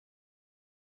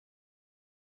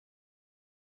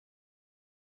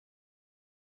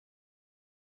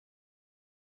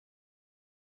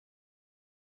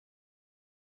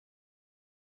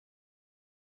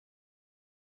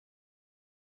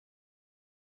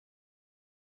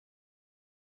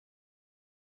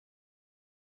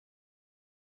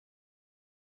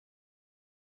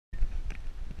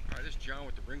John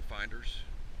with the ring finders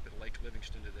at Lake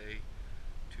Livingston today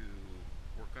to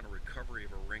work on a recovery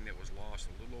of a ring that was lost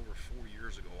a little over 4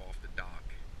 years ago off the dock.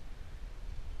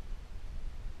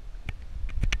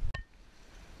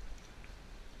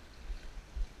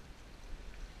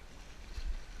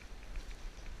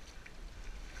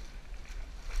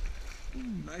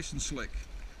 Ooh, nice and slick.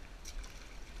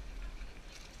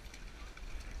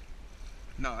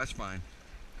 No, that's fine.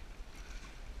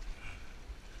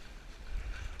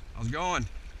 How's it going?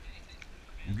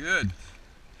 Good.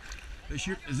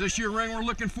 Is this your ring we're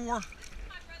looking for?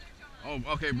 Oh,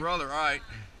 okay, brother. All right.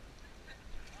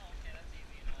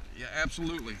 Yeah,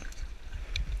 absolutely.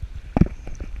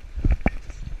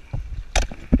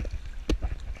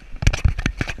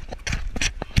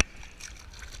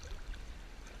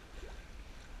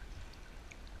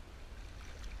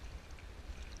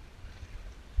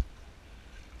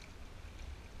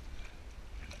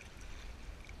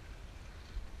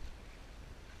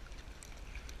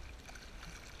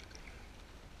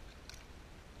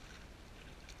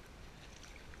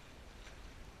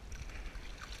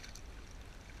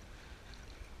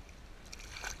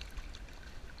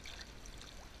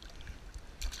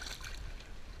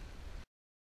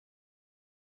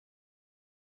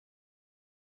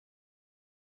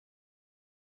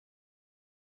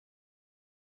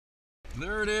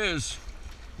 There it is.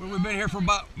 Well, we've been here for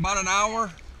about an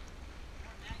hour.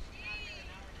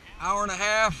 Hour and a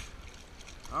half.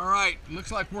 All right,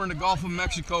 looks like we're in the Gulf of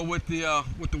Mexico with the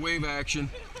wave action.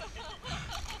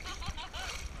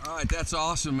 All right, that's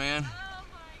awesome, man. Oh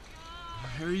my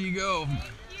God. Here you go. Thank you.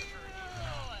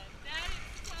 That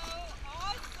is so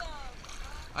awesome.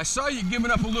 I saw you giving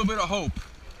up a little bit of hope.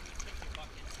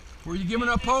 Were you giving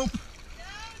up hope?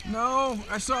 No. No,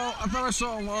 I thought I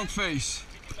saw a long face.